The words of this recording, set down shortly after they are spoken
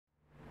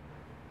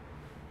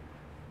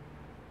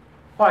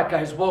Alright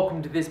guys,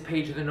 welcome to this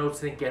page of the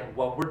notes, and again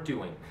what we're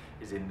doing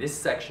is in this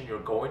section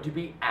you're going to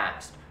be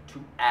asked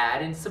to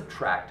add and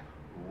subtract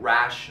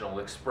rational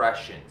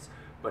expressions.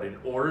 But in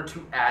order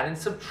to add and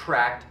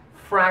subtract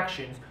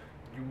fractions,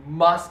 you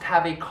must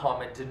have a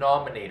common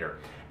denominator.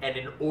 And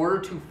in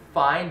order to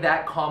find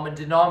that common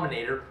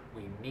denominator,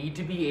 we need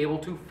to be able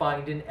to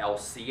find an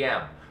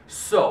LCM.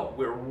 So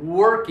we're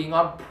working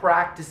on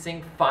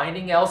practicing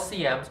finding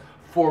LCMs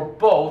for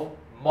both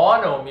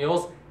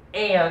monomials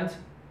and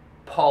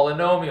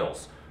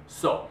polynomials.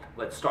 So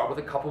let's start with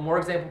a couple more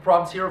example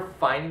problems here of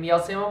finding the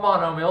LCM of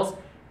monomials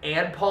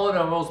and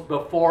polynomials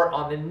before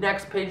on the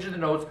next page of the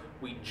notes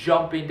we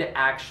jump into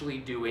actually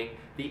doing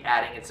the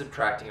adding and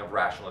subtracting of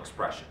rational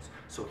expressions.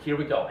 So here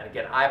we go. And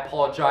again, I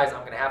apologize,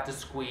 I'm going to have to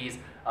squeeze.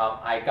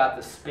 I got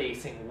the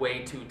spacing way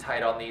too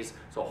tight on these,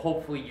 so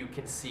hopefully you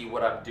can see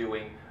what I'm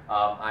doing.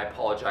 I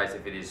apologize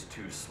if it is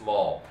too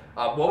small.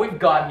 What we've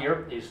got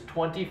here is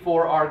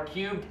 24r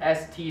cubed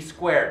st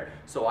squared.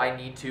 So I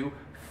need to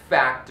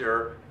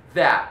factor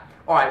that.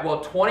 All right, well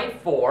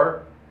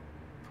 24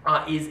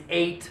 is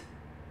 8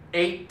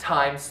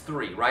 times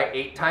 3, right?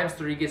 8 times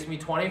 3 gives me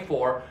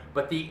 24,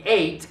 but the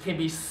 8 can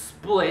be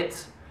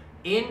split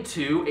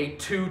into a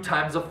 2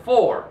 times a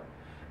 4.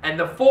 And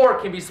the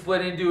 4 can be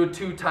split into a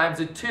 2 times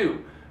a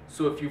 2.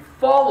 So if you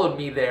followed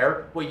me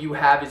there, what you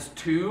have is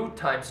 2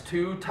 times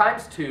 2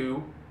 times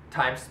 2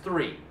 times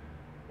 3,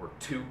 or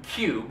 2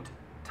 cubed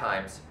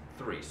times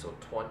 3. So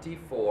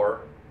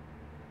 24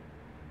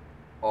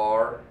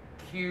 r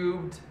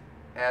cubed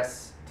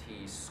st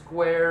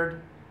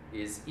squared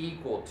is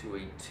equal to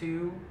a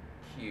 2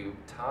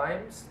 cubed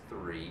times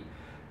 3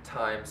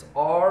 times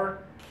r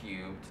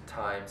cubed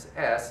times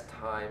s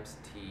times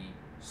t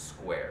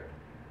squared.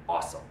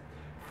 Awesome.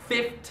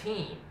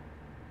 15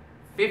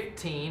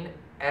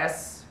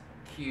 s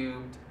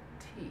cubed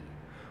t.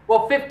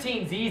 Well,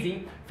 15 is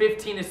easy.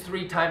 15 is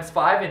 3 times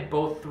 5, and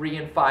both 3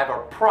 and 5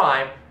 are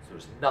prime, so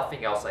there's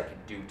nothing else I can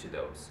do to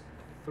those.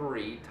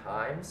 3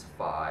 times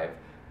 5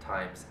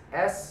 times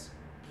s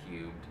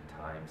cubed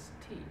times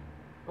t.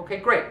 Okay,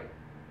 great.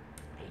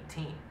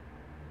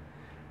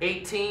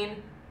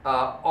 18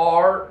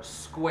 r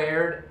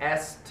squared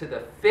s to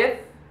the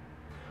 5th.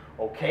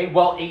 Okay,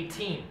 well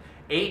 18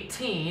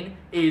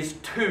 is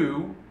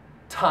 2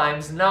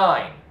 times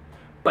 9.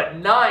 But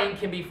 9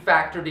 can be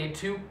factored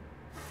into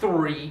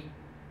 3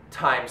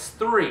 times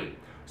 3.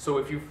 So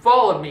if you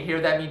followed me here,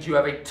 that means you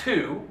have a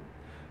 2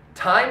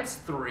 times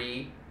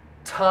 3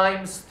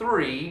 times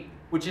 3,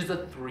 which is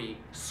a 3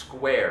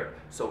 squared.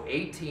 So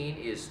 18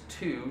 is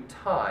 2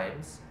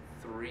 times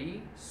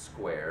 3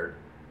 squared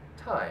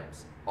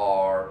times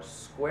r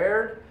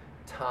squared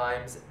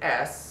times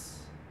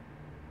s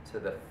to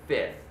the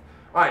 5th.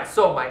 All right,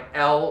 so my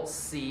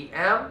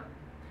LCM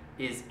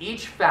is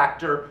each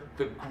factor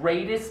the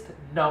greatest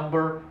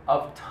number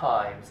of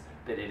times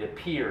that it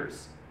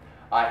appears.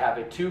 I have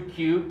a 2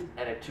 cubed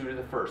and a 2 to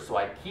the 1st, so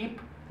I keep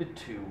the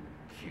 2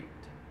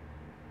 cubed.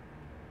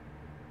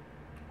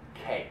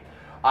 Okay,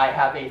 I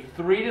have a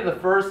 3 to the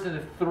 1st and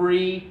a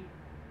 3.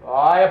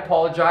 I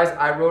apologize,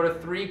 I wrote a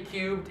 3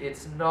 cubed.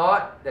 It's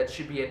not. That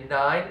should be a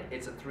 9.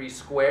 It's a 3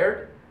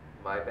 squared.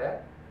 My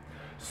bad.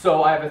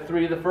 So I have a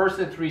 3 to the 1st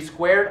and a 3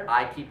 squared.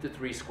 I keep the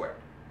 3 squared.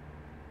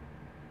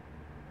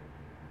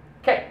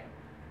 Okay.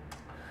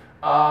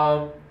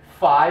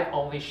 5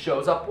 only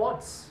shows up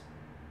once.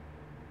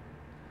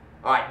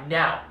 All right,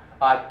 now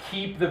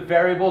keep the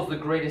variables the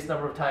greatest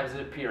number of times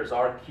it appears.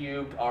 R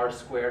cubed, r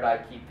squared, I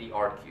keep the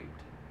r cubed.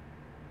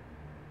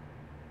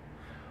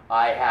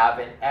 I have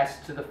an s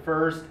to the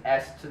 1st,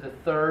 s to the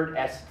 3rd,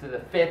 s to the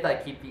 5th, I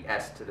keep the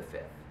s to the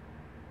 5th.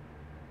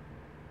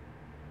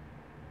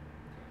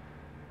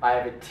 I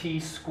have a t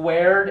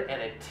squared and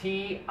a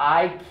t,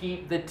 I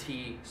keep the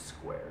t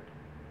squared.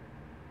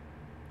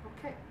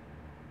 Okay.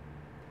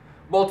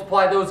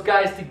 Multiply those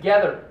guys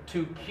together.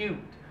 2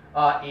 cubed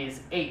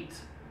is 8.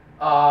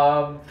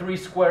 3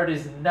 squared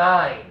is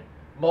 9.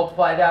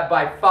 Multiply that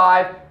by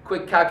 5.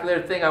 Quick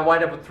calculator thing, I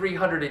wind up with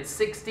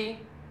 360.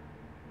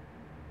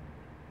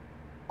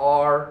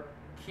 R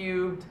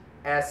cubed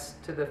s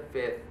to the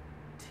 5th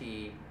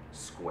t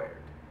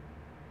squared.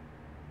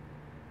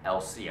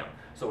 LCM.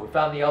 So we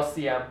found the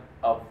LCM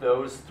of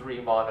those 3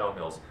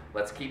 monomials.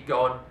 Let's keep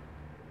going.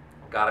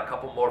 Got a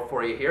couple more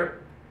for you here.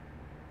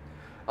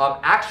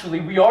 Actually,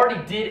 we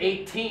already did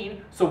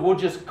 18, so we'll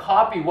just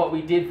copy what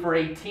we did for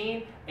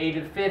 18. A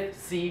to the 5th,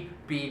 c,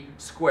 b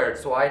squared.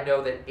 So I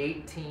know that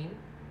 18,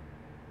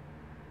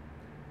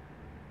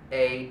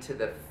 a to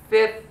the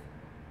 5th,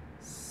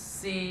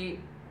 c,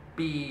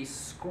 b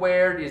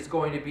squared is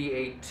going to be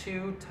a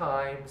 2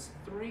 times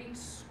 3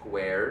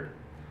 squared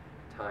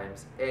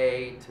times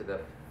a to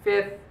the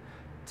 5th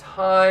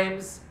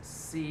times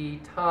c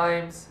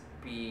times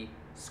b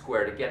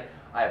squared. Again,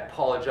 I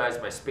apologize,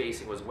 my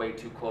spacing was way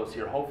too close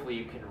here. Hopefully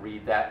you can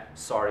read that.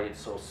 Sorry,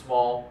 it's so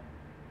small.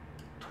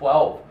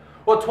 12.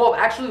 Well, 12,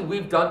 actually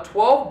we've done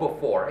 12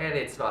 before, and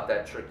it's not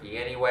that tricky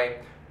anyway.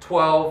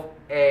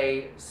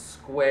 12a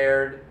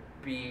squared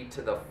b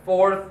to the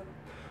 4th.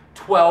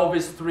 12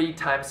 is 3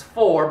 times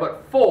 4,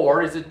 but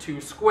 4 is a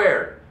 2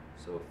 squared.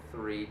 So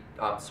 3,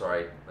 I'm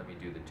sorry, let me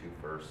do the 2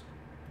 first.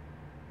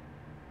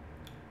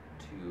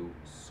 2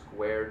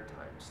 squared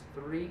times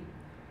 3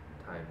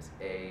 times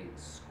a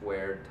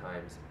squared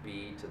times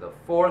b to the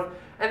 4th.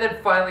 And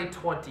then finally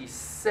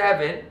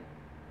 27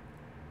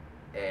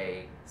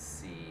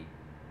 ac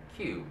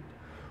cubed.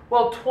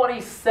 Well,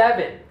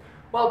 27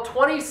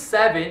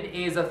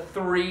 is a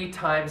 3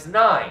 times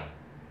 9.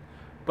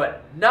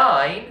 But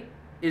 9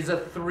 is a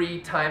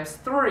 3 times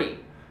 3.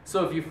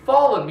 So if you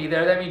followed me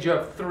there, that means you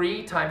have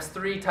 3 times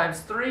 3 times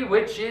 3,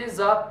 which is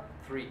a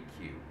 3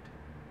 cubed.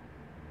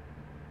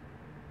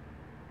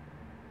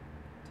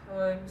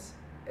 Times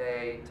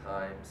a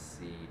times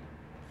c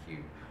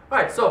cubed. All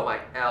right, so my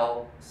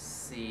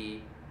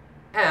LCM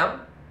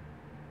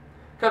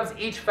comes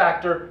each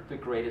factor the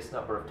greatest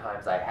number of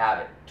times I have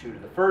it. 2 to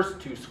the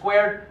first, 2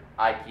 squared,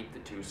 I keep the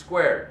 2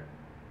 squared.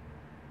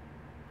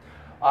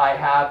 I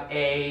have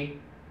a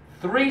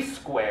 3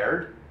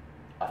 squared,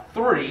 a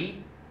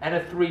 3, and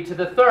a 3 to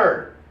the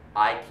third.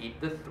 I keep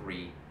the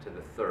 3 to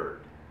the third.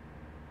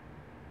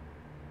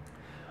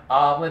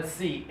 Let's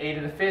see, a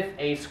to the 5th,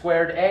 a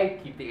squared, a,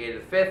 keep the a to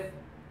the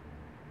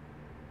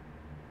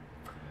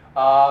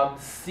 5th.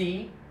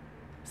 C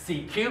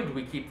cubed,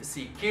 we keep the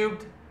c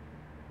cubed.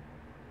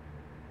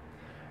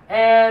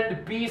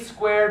 And b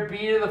squared,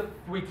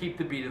 we keep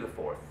the b to the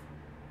 4th.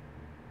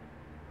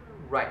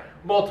 Right,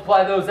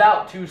 multiply those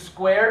out, 2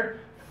 squared,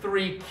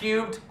 3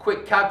 cubed,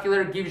 quick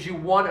calculator gives you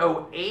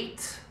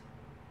 108.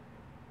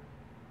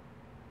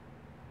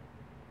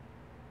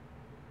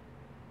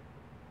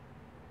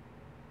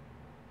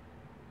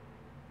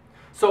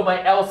 So my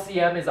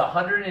LCM is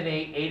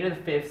 108, a to the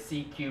 5th,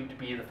 c cubed,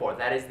 b to the 4th.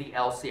 That is the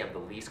LCM, the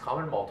least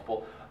common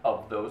multiple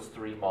of those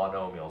 3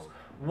 monomials.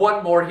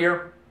 One more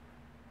here.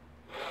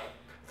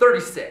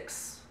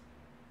 36.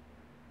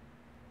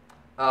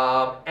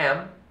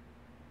 M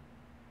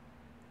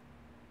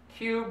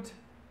cubed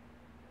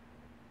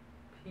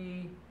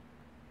p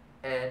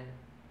n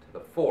to the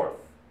 4th.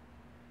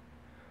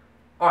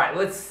 All right,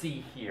 let's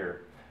see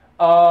here.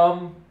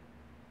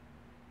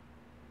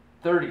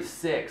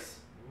 36.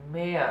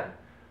 Man.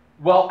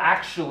 Well,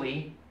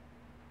 actually,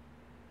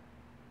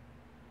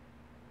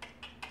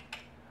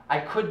 I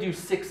could do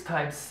 6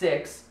 times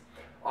 6.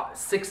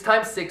 6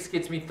 times 6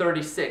 gets me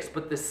 36,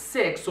 but the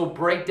 6 will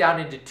break down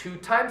into 2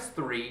 times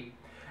 3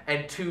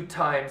 and 2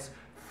 times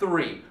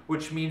 3,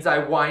 which means I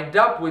wind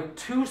up with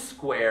 2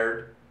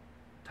 squared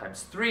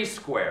times 3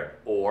 squared,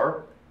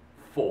 or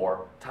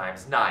 4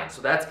 times 9.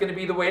 So that's going to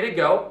be the way to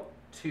go.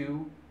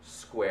 2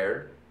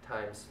 squared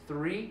times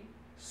 3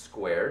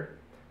 squared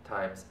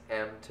times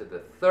m to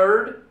the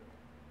 3rd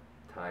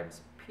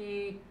times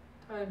p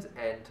times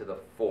n to the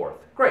 4th.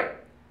 Great.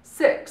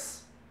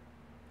 6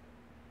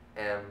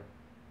 m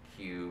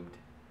cubed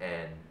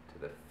n to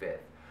the 5th.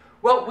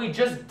 Well, we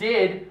just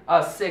did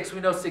 6. We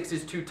know 6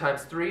 is 2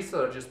 times 3,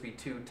 so it'll just be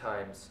 2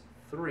 times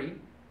 3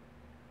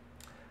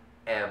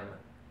 m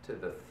to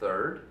the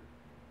 3rd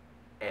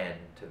n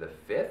to the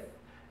 5th.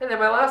 And then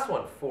my last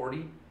one,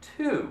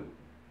 42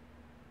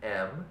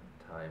 m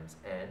times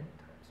n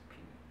times p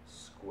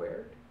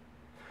squared.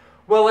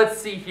 Well,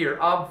 let's see here.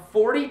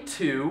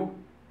 42.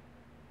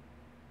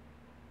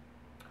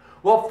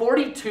 Well,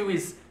 42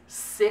 is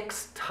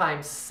 6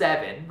 times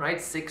 7, right?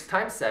 6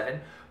 times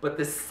 7. But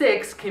the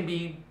 6 can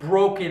be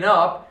broken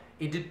up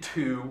into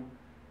 2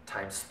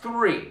 times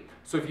 3.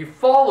 So if you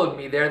followed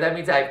me there, that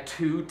means I have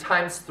 2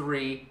 times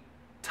 3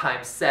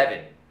 times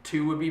 7.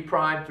 2 would be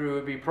prime, 3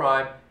 would be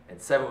prime,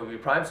 and 7 would be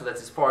prime. So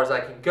that's as far as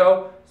I can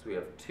go. So we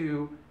have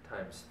 2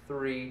 times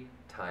 3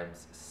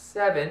 times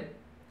 7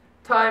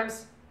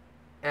 times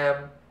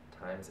m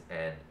times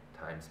n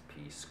times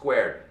p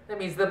squared. That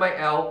means that my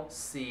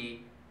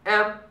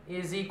LCM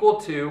is equal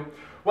to,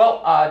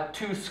 well,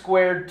 2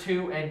 squared,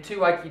 2, and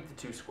 2. I keep the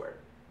 2 squared.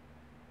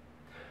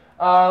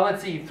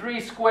 Let's see,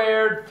 3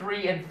 squared,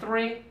 3, and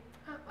 3.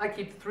 I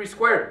keep the 3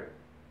 squared.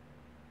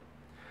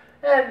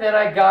 And then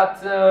I got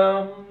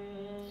 7.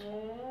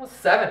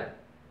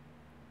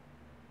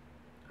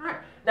 All right.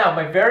 Now,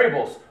 my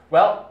variables.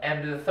 Well,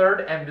 m to the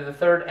 3rd, m to the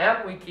 3rd,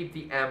 m. We keep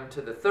the m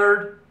to the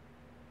 3rd.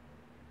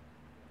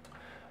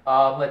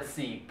 Let's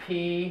see,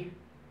 p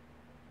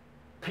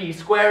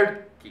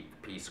squared, keep the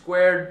p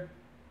squared.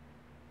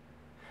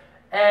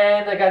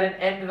 And I got an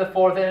n to the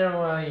 4th,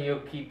 and you'll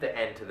keep the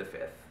n to the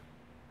 5th.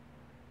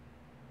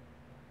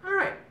 All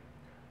right,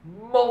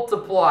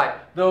 multiply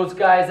those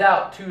guys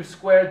out. 2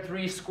 squared,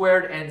 3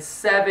 squared, and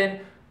 7.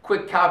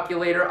 Quick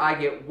calculator, I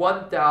get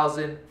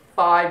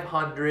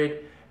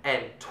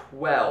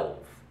 1,512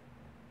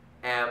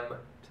 m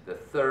to the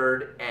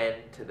 3rd, n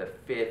to the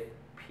 5th,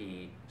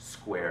 p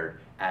squared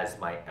as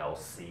my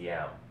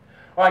LCM.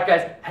 All right,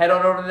 guys, head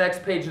on over to the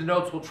next page of the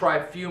notes. We'll try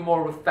a few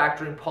more with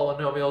factoring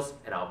polynomials,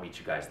 and I'll meet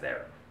you guys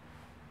there.